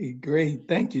 Okay, great.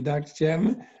 Thank you, Dr.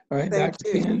 Chapman. All right, Thank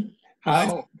Dr. you. Ken,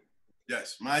 how?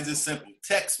 Yes, mine's is simple.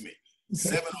 Text me,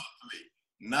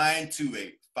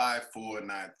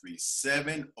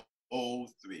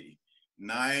 703-928-5493,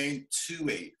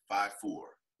 703-928-5493.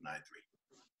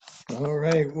 All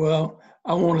right, well,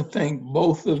 I want to thank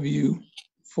both of you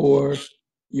for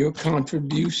your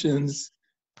contributions,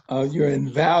 your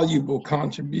invaluable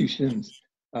contributions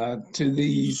to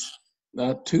these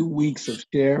 2 weeks of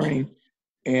sharing.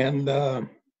 And I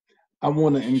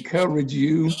want to encourage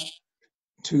you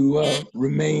to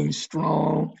remain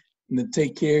strong and to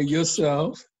take care of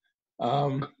yourself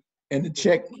and to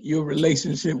check your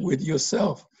relationship with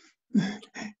yourself,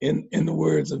 in the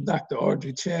words of Dr.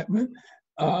 Audrey Chapman,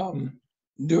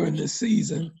 during this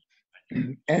season.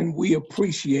 And we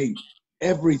appreciate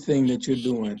everything that you're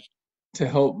doing to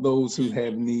help those who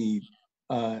have need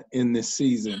in this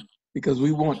season, because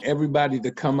we want everybody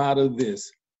to come out of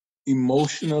this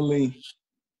emotionally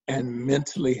and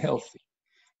mentally healthy.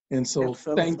 And so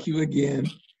Thank you again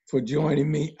for joining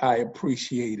me. I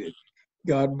appreciate it.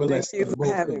 God bless Thank you for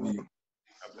both having of me. you.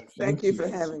 Thank you for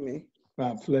having me.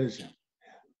 My pleasure.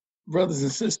 Brothers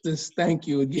and sisters, thank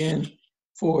you again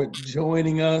for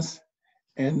joining us,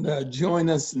 and join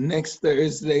us next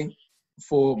Thursday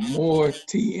for more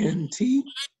TNT.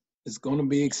 It's going to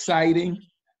be exciting.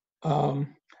 I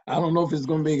don't know if it's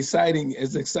going to be exciting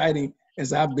as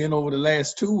I've been over the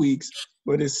last 2 weeks,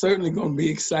 but it's certainly going to be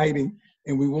exciting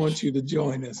and we want you to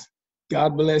join us.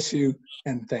 God bless you,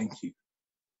 and thank you.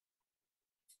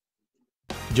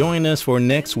 Join us for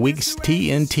next week's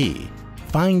TNT,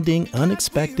 Finding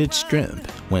Unexpected Strength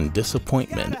When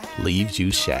Disappointment Leaves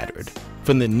You Shattered,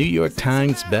 from the New York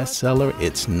Times bestseller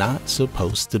It's Not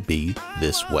Supposed to Be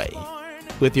This Way,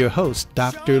 with your host,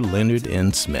 Dr. Leonard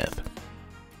N. Smith.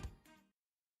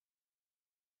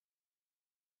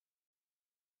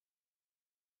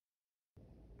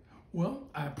 Well,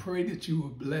 I pray that you were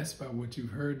blessed by what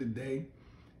you've heard today.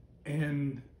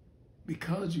 And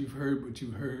because you've heard what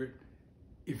you heard,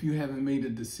 if you haven't made a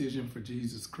decision for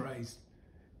Jesus Christ,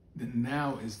 then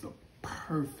now is the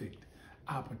perfect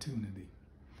opportunity.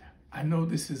 I know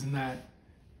this is not,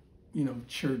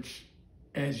 church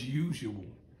as usual,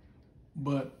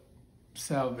 but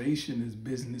salvation is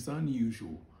business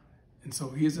unusual. And so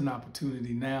here's an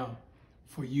opportunity now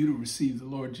for you to receive the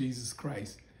Lord Jesus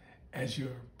Christ as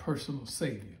your personal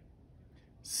Savior.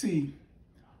 See,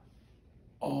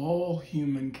 all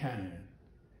humankind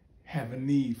have a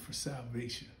need for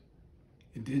salvation.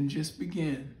 It didn't just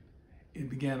begin. It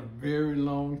began a very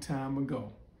long time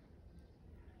ago.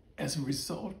 As a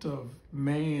result of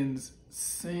man's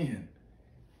sin,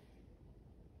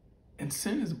 and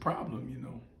sin is a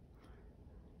problem,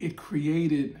 it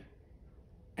created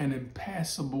an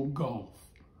impassable gulf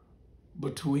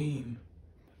between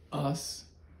us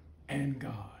and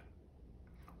God.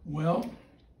 Well,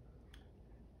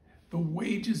 the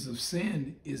wages of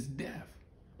sin is death.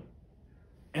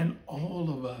 And all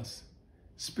of us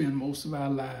spend most of our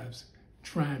lives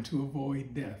trying to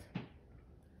avoid death.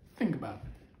 Think about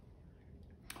it.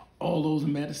 All those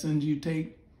medicines you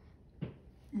take,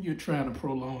 you're trying to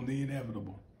prolong the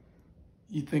inevitable.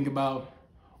 You think about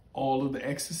all of the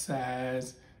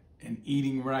exercise and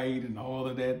eating right and all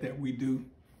of that we do,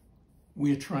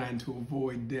 we're trying to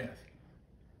avoid death.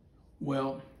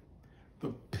 Well,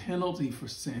 the penalty for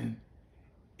sin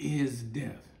is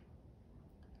death.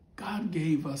 God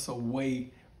gave us a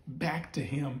way back to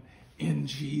him in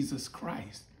Jesus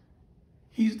Christ.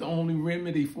 He's the only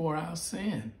remedy for our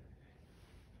sin.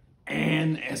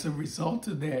 And as a result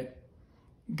of that,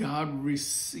 God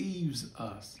receives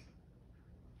us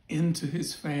into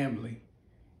his family,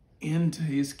 into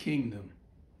his kingdom,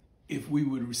 if we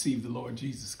would receive the Lord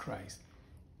Jesus Christ.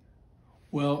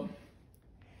 Well,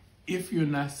 if you're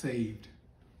not saved,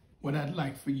 what I'd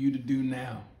like for you to do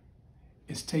now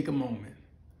is take a moment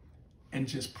and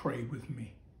just pray with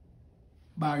me.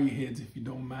 Bow your heads if you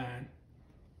don't mind.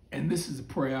 And this is a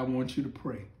prayer I want you to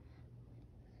pray.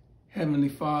 Heavenly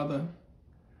Father,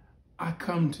 I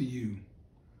come to you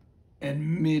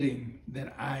admitting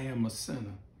that I am a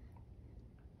sinner.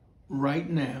 Right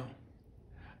now,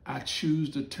 I choose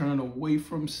to turn away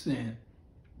from sin,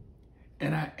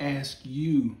 and I ask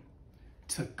you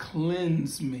to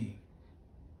cleanse me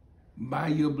by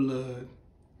your blood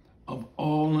of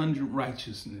all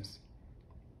unrighteousness.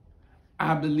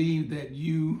 I believe that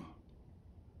you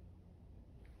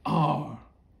are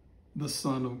the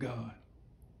Son of God.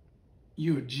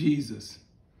 You're Jesus.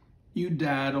 You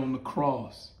died on the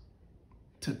cross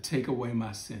to take away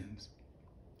my sins.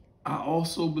 I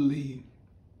also believe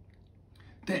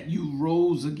that you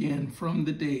rose again from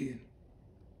the dead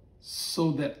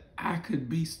so that I could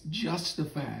be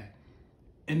justified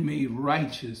and made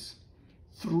righteous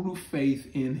through faith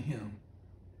in him.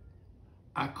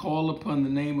 I call upon the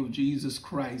name of Jesus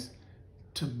Christ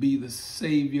to be the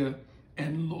Savior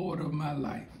and Lord of my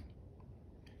life.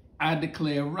 I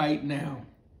declare right now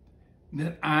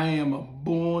that I am a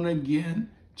born-again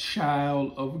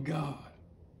child of God.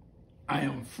 I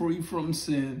am free from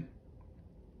sin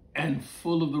and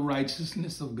full of the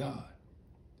righteousness of God.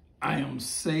 I am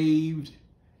saved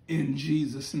in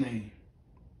Jesus' name.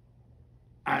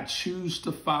 I choose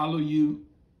to follow you,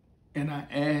 and I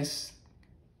ask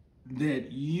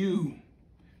that you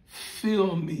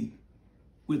fill me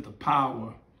with the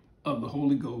power of the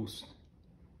Holy Ghost.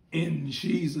 In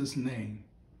Jesus' name,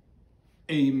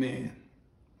 amen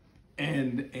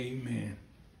and amen.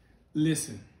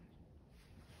 Listen,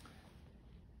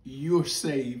 you're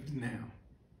saved now,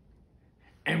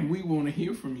 and we want to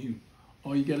hear from you.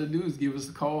 All you got to do is give us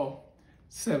a call,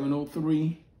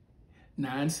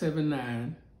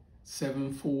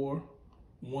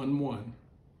 703-979-7411,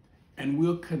 and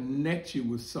we'll connect you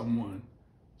with someone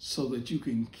so that you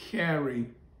can carry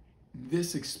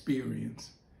this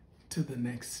experience to the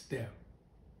next step.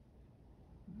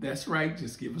 That's right,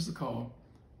 just give us a call,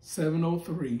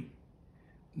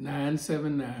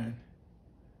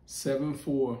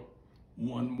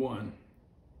 703-979-7411.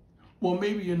 Well,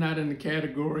 maybe you're not in the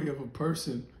category of a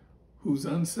person who's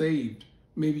unsaved.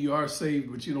 Maybe you are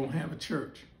saved, but you don't have a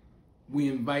church. We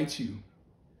invite you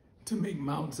to make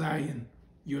Mount Zion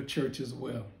your church as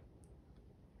well.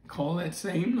 Call that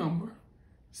same number,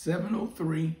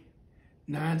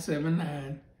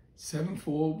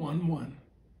 703-979-7411,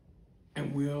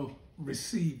 and we'll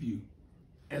receive you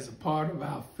as a part of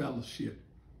our fellowship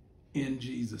in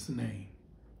Jesus' name.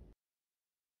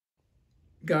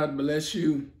 God bless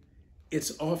you.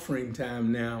 It's offering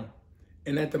time now.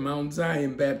 And at the Mount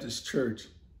Zion Baptist Church,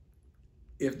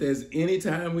 if there's any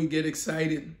time we get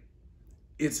excited,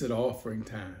 it's at offering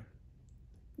time.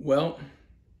 Well,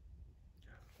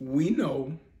 we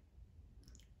know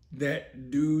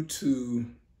that due to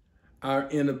our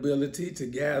inability to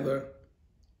gather,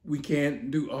 we can't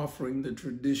do offering the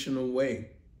traditional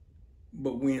way.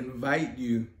 But we invite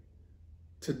you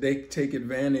to take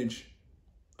advantage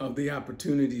of the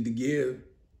opportunity to give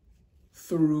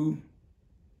through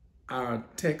our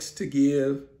text to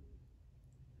give,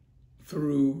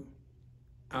 through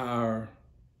our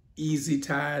Easy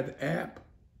Tithe app,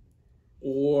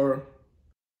 or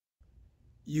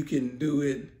you can do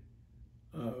it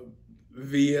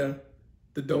via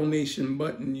the donation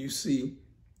button you see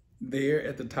there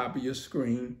at the top of your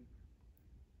screen.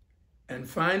 And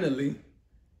finally,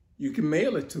 you can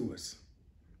mail it to us.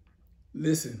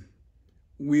 Listen,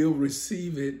 we'll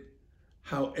receive it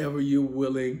however you're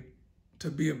willing to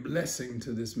be a blessing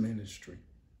to this ministry.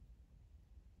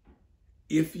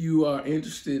 If you are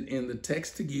interested in the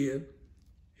text to give,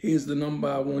 here's the number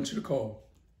I want you to call,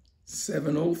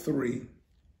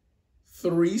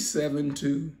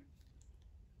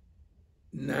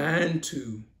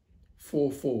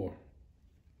 703-372-9244.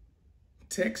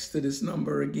 Text to this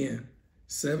number again,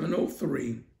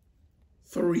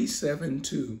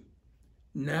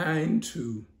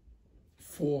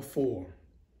 703-372-9244.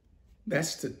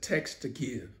 That's the text to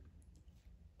give.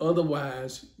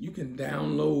 Otherwise, you can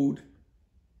download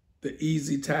the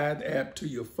Easy Tithe app to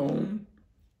your phone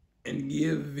and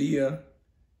give via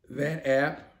that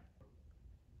app.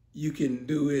 You can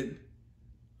do it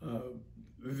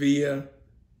via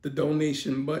the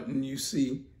donation button you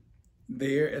see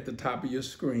there at the top of your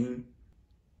screen.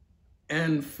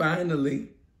 And finally,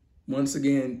 once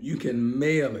again, you can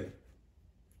mail it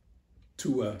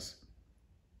to us.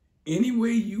 Any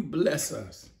way you bless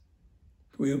us,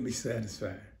 we'll be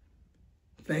satisfied.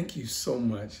 Thank you so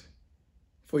much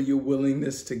for your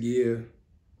willingness to give.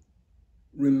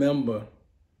 Remember,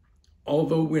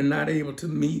 although we're not able to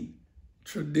meet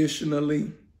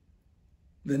traditionally,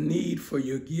 the need for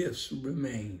your gifts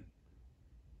remain.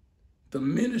 The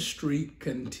ministry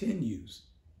continues,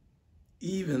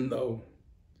 even though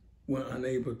we're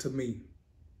unable to meet.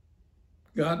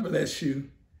 God bless you,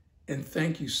 and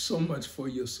thank you so much for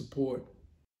your support